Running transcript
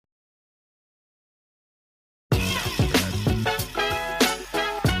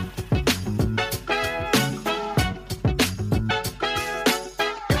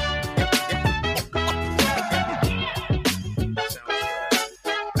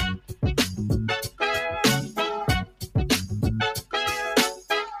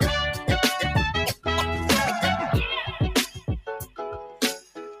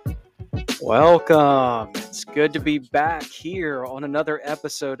Welcome. It's good to be back here on another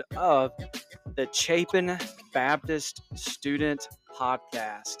episode of the Chapin Baptist Student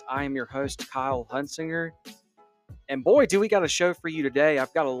Podcast. I am your host, Kyle Hunsinger. And boy, do we got a show for you today.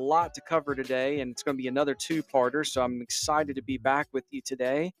 I've got a lot to cover today, and it's going to be another two-parter, so I'm excited to be back with you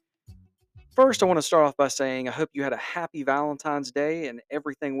today. First, I want to start off by saying I hope you had a happy Valentine's Day and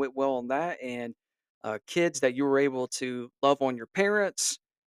everything went well on that. And kids, that you were able to love on your parents,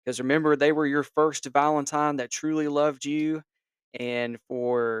 because remember, they were your first Valentine that truly loved you. And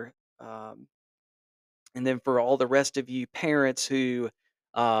um, and then for all the rest of you parents who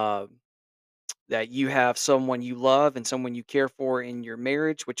uh, that you have someone you love and someone you care for in your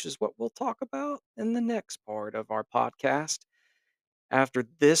marriage, which is what we'll talk about in the next part of our podcast. After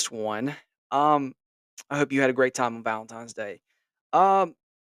this one, um, I hope you had a great time on Valentine's Day. Um,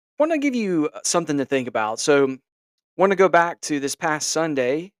 Want to give you something to think about. So, want to go back to this past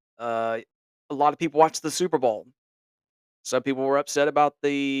Sunday. A lot of people watched the Super Bowl. Some people were upset about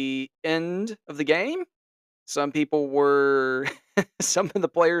the end of the game. Some people were, some of the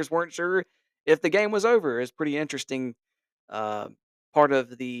players weren't sure if the game was over. It's pretty interesting uh, part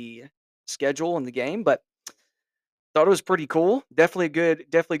of the schedule in the game, but thought it was pretty cool. Definitely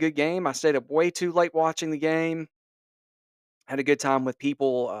a good game. I stayed up way too late watching the game. Had a good time with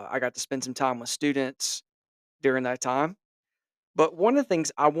people. I got to spend some time with students during that time. But one of the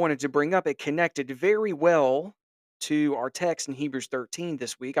things I wanted to bring up, it connected very well to our text in Hebrews 13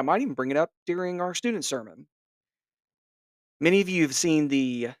 this week. I might even bring it up during our student sermon. Many of you have seen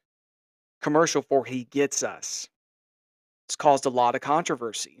the commercial for He Gets Us. It's caused a lot of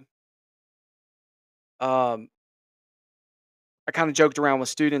controversy. Um, I kind of joked around with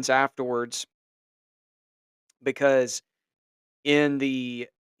students afterwards because in the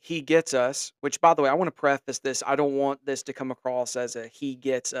He Gets Us, which, by the way, I want to preface this. I don't want this to come across as a He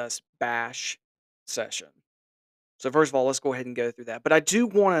Gets Us bash session. So, first of all, let's go ahead and go through that. But I do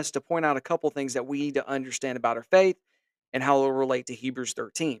want us to point out a couple things that we need to understand about our faith and how it'll relate to Hebrews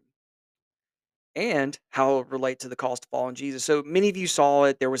 13 and how it'll relate to the cost of following Jesus. So, many of you saw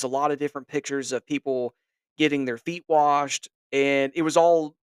it. There was a lot of different pictures of people getting their feet washed, and it was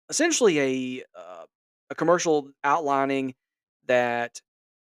all essentially a commercial outlining that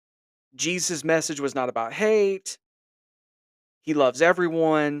Jesus' message was not about hate. He loves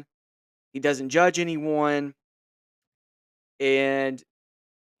everyone. He doesn't judge anyone. And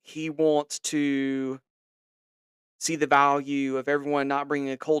he wants to see the value of everyone not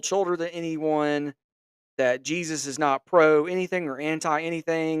bringing a cold shoulder to anyone, that Jesus is not pro anything or anti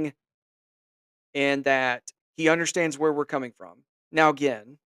anything, and that he understands where we're coming from. Now,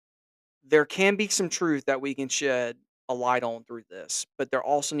 again, there can be some truth that we can shed a light on through this, but there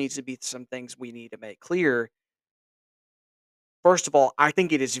also needs to be some things we need to make clear. First of all, I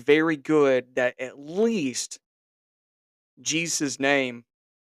think it is very good that at least Jesus' name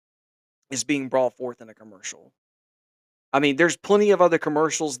is being brought forth in a commercial. I mean, there's plenty of other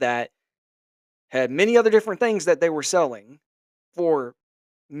commercials that had many other different things that they were selling for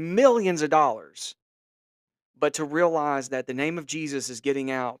millions of dollars. But to realize that the name of Jesus is getting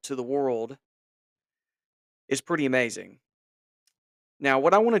out to the world is pretty amazing. Now,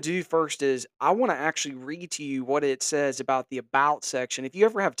 what I want to do first is I want to actually read to you what it says about the about section. If you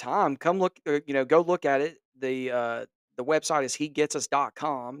ever have time, come look, go look at it. The website is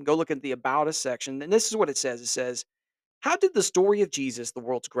hegetsus.com. Go look at the about us section. And this is what it says. It says, how did the story of Jesus, the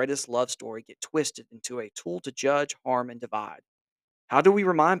world's greatest love story, get twisted into a tool to judge, harm, and divide? How do we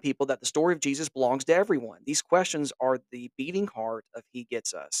remind people that the story of Jesus belongs to everyone? These questions are the beating heart of He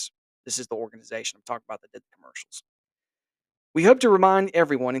Gets Us. This is the organization I'm talking about that did the commercials. We hope to remind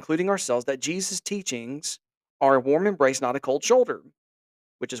everyone, including ourselves, that Jesus' teachings are a warm embrace, not a cold shoulder,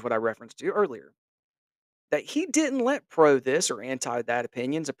 which is what I referenced to earlier. That he didn't let pro this or anti that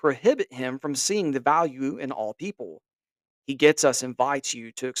opinions prohibit him from seeing the value in all people. He Gets Us invites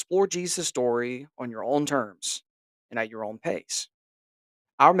you to explore Jesus' story on your own terms and at your own pace.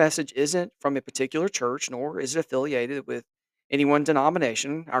 Our message isn't from a particular church, nor is it affiliated with any one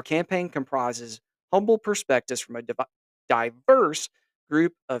denomination. Our campaign comprises humble perspectives from a diverse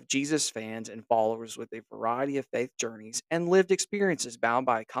group of Jesus fans and followers with a variety of faith journeys and lived experiences bound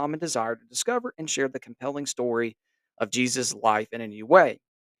by a common desire to discover and share the compelling story of Jesus' life in a new way.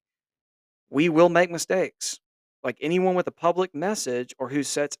 We will make mistakes. Like anyone with a public message or who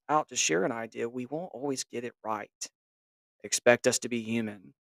sets out to share an idea, we won't always get it right. Expect us to be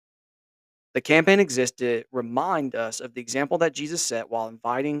human. The campaign exists to remind us of the example that Jesus set while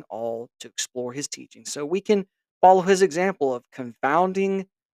inviting all to explore his teaching so we can follow his example of confounding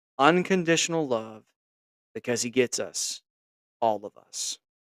unconditional love because he gets us, all of us.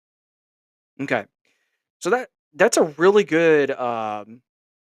 Okay. So that's a really good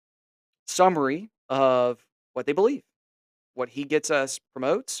summary of what they believe, what he gets us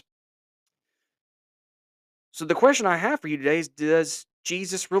promotes. So the question I have for you today is, does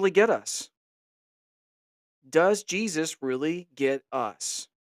Jesus really get us? Does Jesus really get us?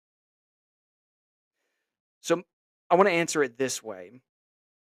 So I want to answer it this way.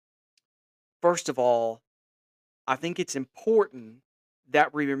 First of all, I think it's important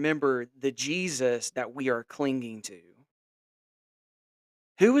that we remember the Jesus that we are clinging to.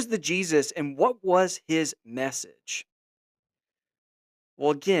 Who is the Jesus and what was his message?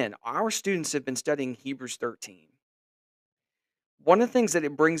 Well, again, our students have been studying Hebrews 13. One of the things that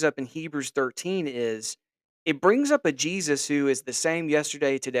it brings up in Hebrews 13 is it brings up a Jesus who is the same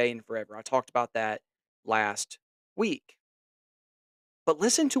yesterday, today, and forever. I talked about that last week. But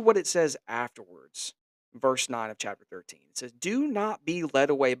listen to what it says afterwards. Verse 9 of chapter 13. It says, "Do not be led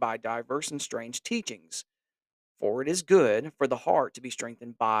away by diverse and strange teachings, for it is good for the heart to be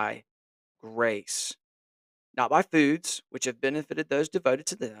strengthened by grace, not by foods which have benefited those devoted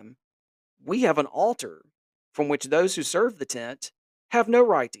to them. We have an altar from which those who serve the tent have no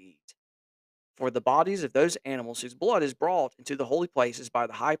right to eat. For the bodies of those animals whose blood is brought into the holy places by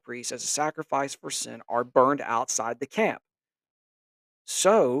the high priest as a sacrifice for sin are burned outside the camp.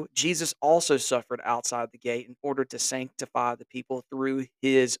 So Jesus also suffered outside the gate in order to sanctify the people through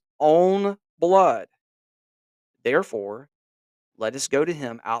his own blood. Therefore, let us go to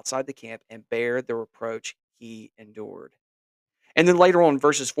him outside the camp and bear the reproach he endured." And then later on,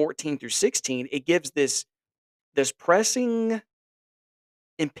 verses 14 through 16, it gives this pressing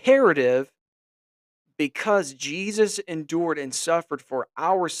imperative because Jesus endured and suffered for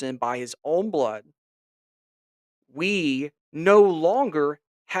our sin by his own blood. We no longer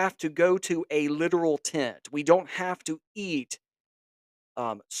have to go to a literal tent. We don't have to eat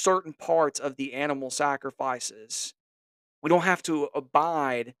certain parts of the animal sacrifices. We don't have to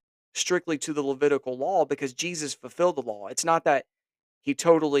abide strictly to the Levitical law because Jesus fulfilled the law. It's not that he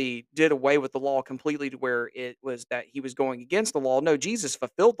totally did away with the law completely to where it was that he was going against the law. No, Jesus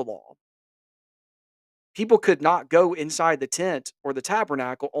fulfilled the law. People could not go inside the tent or the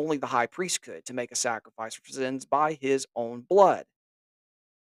tabernacle, only the high priest could to make a sacrifice for sins by his own blood.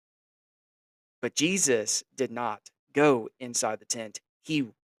 But Jesus did not go inside the tent.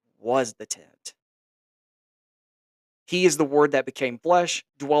 He was the tent. He is the word that became flesh,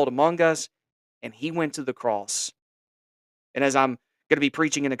 dwelled among us, and he went to the cross. And as I'm going to be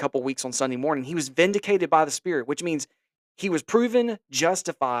preaching in a couple weeks on Sunday morning, he was vindicated by the Spirit, which means he was proven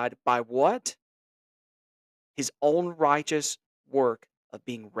justified by what? His own righteous work of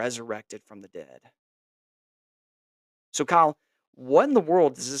being resurrected from the dead. So, Kyle, what in the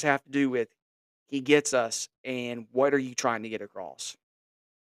world does this have to do with he gets us and what are you trying to get across?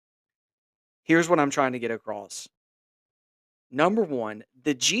 Here's what I'm trying to get across. Number one,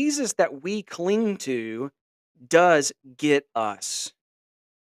 the Jesus that we cling to does get us.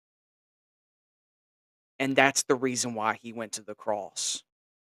 And that's the reason why he went to the cross.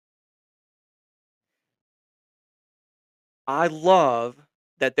 I love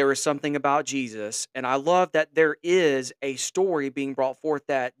that there is something about Jesus, and I love that there is a story being brought forth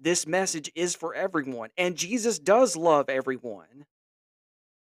that this message is for everyone, and Jesus does love everyone.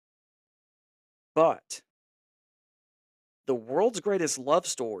 But the world's greatest love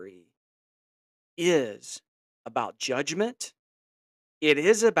story is about judgment, it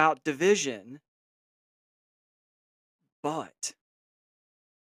is about division, but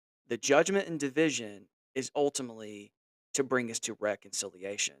the judgment and division is ultimately to bring us to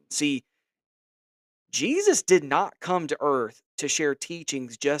reconciliation. See, Jesus did not come to earth to share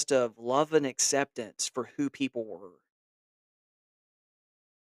teachings just of love and acceptance for who people were.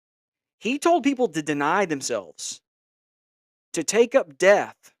 He told people to deny themselves, to take up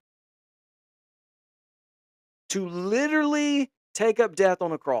death, to literally take up death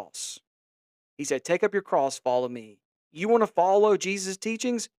on a cross. He said, "Take up your cross, follow me." You want to follow Jesus'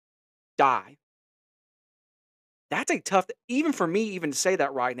 teachings? Die. That's a tough, even for me, even to say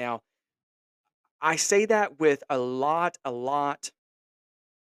that right now. I say that with a lot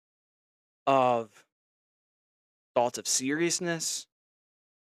of thoughts of seriousness,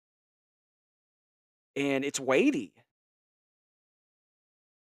 and it's weighty.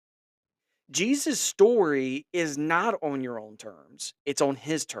 Jesus' story is not on your own terms, it's on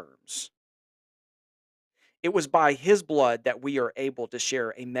his terms. It was by his blood that we are able to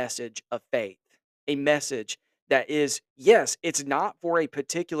share a message of faith, a message that is, yes, it's not for a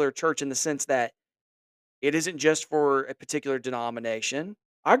particular church in the sense that it isn't just for a particular denomination.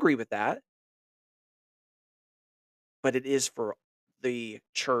 I agree with that, but it is for the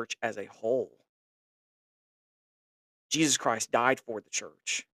church as a whole. Jesus Christ died for the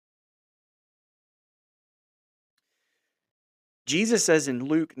church. Jesus says in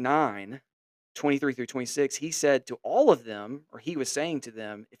Luke 9:23 through 26, he said to all of them, or he was saying to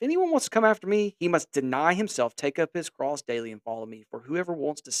them, if anyone wants to come after me, he must deny himself, take up his cross daily, and follow me. For whoever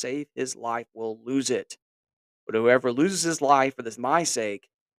wants to save his life will lose it. But whoever loses his life for this my sake,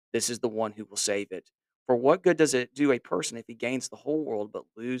 this is the one who will save it. For what good does it do a person if he gains the whole world but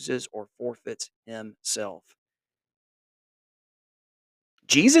loses or forfeits himself?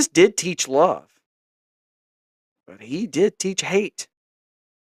 Jesus did teach love, but he did teach hate.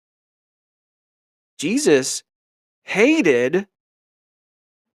 Jesus hated,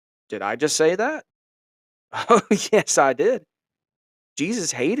 did I just say that? Oh, yes, I did.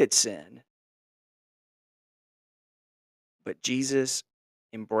 Jesus hated sin, but Jesus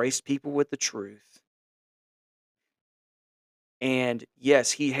embraced people with the truth. And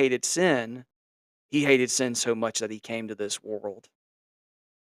yes, he hated sin. He hated sin so much that he came to this world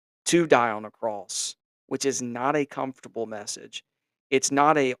to die on a cross, which is not a comfortable message. It's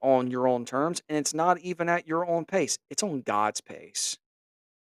not a on your own terms, and it's not even at your own pace. It's on God's pace.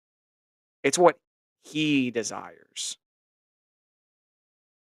 It's what he desires.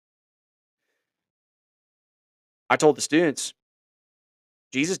 I told the students,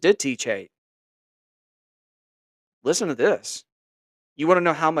 Jesus did teach hate. Listen to this. You want to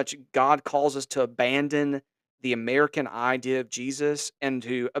know how much God calls us to abandon the American idea of Jesus and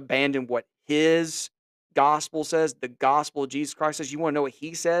to abandon what his gospel says, the gospel of Jesus Christ says? You want to know what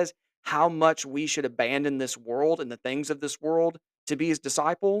he says? How much we should abandon this world and the things of this world to be his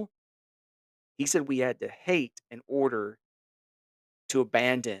disciple? He said we had to hate in order to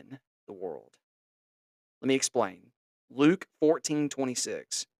abandon the world. Let me explain. Luke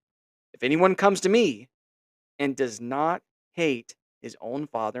 14:26. If anyone comes to me and does not hate his own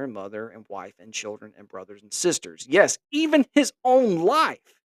father and mother and wife and children and brothers and sisters, yes, even his own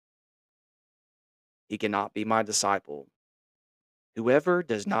life, he cannot be my disciple. Whoever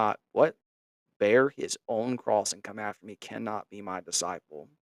does not what? Bear his own cross and come after me cannot be my disciple.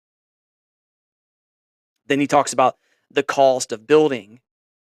 Then he talks about the cost of building,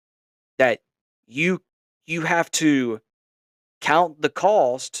 that you you have to count the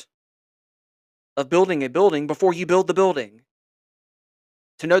cost of building a building before you build the building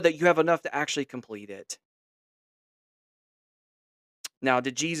to know that you have enough to actually complete it. Now,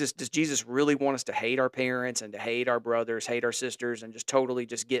 does Jesus really want us to hate our parents and to hate our brothers, hate our sisters, and just totally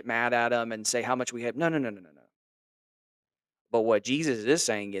just get mad at them and say how much we have? No, no, no, no, no, no. But what Jesus is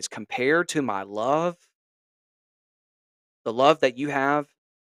saying is, compared to my love, the love that you have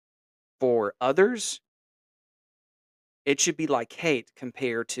for others, it should be like hate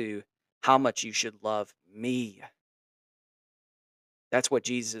compared to how much you should love me. That's what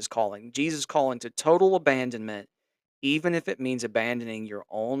Jesus is calling. Jesus is calling to total abandonment, even if it means abandoning your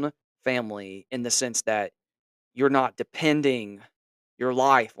own family, in the sense that you're not depending your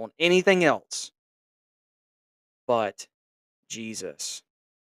life on anything else but Jesus.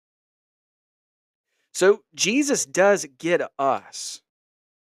 So Jesus does get us,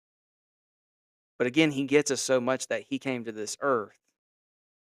 but again, he gets us so much that he came to this earth.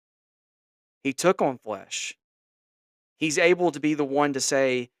 He took on flesh. He's able to be the one to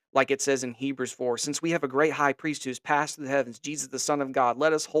say, like it says in Hebrews 4, since we have a great high priest who has passed through the heavens, Jesus, the Son of God,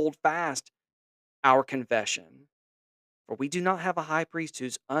 let us hold fast our confession. For we do not have a high priest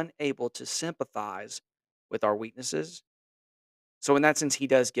who's unable to sympathize with our weaknesses. So, in that sense, he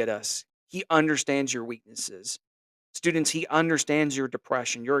does get us. He understands your weaknesses. Students, he understands your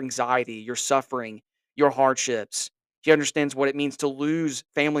depression, your anxiety, your suffering, your hardships. He understands what it means to lose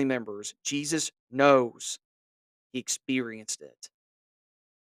family members. Jesus knows. He experienced it.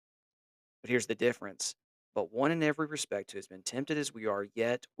 But here's the difference. But one in every respect who has been tempted as we are,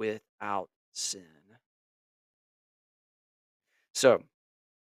 yet without sin. So,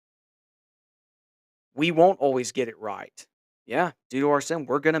 we won't always get it right. Yeah, due to our sin,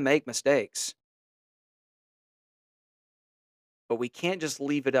 we're going to make mistakes. But we can't just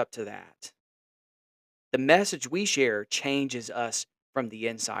leave it up to that. The message we share changes us from the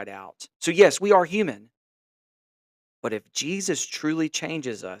inside out. So, yes, we are human. But if Jesus truly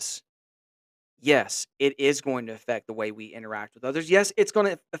changes us, yes, it is going to affect the way we interact with others. Yes, it's going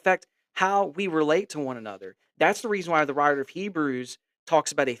to affect how we relate to one another. That's the reason why the writer of Hebrews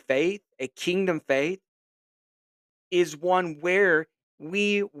talks about a faith, a kingdom faith, is one where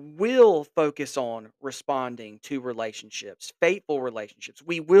we will focus on responding to relationships, faithful relationships.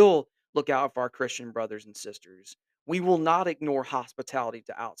 We will look out for our Christian brothers and sisters. We will not ignore hospitality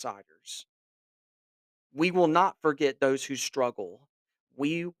to outsiders. We will not forget those who struggle.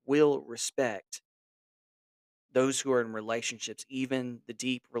 we will respect those who are in relationships, even the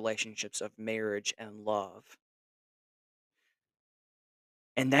deep relationships of marriage and love.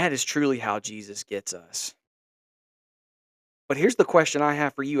 And that is truly how Jesus gets us. But here's the question I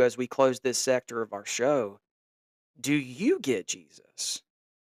have for you as we close this sector of our show. Do you get Jesus?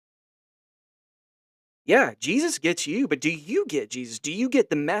 Yeah, Jesus gets you, but do you get Jesus? Do you get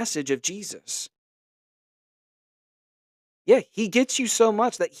the message of Jesus? Yeah, he gets you so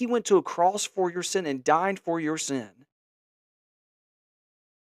much that he went to a cross for your sin and died for your sin.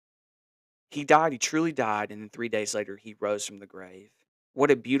 He died, he truly died, and then 3 days later he rose from the grave.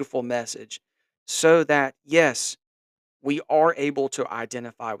 What a beautiful message. So that, yes, we are able to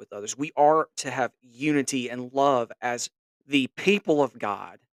identify with others. We are to have unity and love as the people of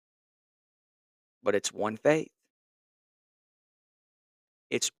God, but it's one faith.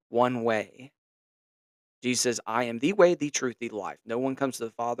 It's one way. Jesus says, I am the way, the truth, the life. No one comes to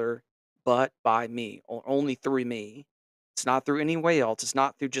the Father but by me, or only through me. It's not through any way else. It's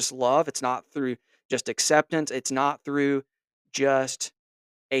not through just love. It's not through just acceptance. It's not through just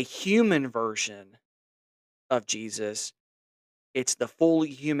a human version of Jesus. It's the fully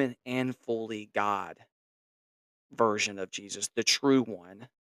human and fully God version of Jesus, the true one,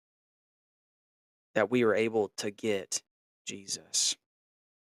 that we are able to get Jesus.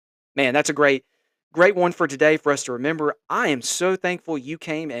 Man, that's a great one for today for us to remember. I am so thankful you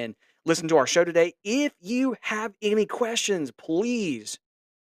came and listened to our show today. If you have any questions, please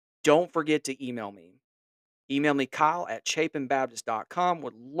don't forget to email me. Email me, Kyle at chapinbaptist.com.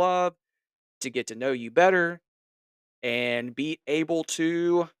 Would love to get to know you better and be able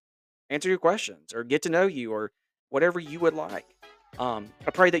to answer your questions or get to know you or whatever you would like. I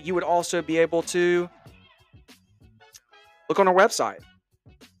pray that you would also be able to look on our website.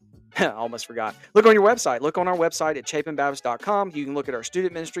 I almost forgot. Look on your website. Look on our website at chapinbaptist.com. You can look at our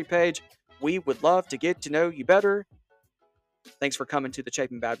student ministry page. We would love to get to know you better. Thanks for coming to the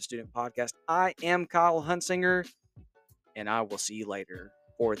Chapin Baptist Student Podcast. I am Kyle Hunsinger, and I will see you later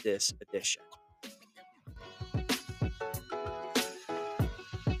for this edition.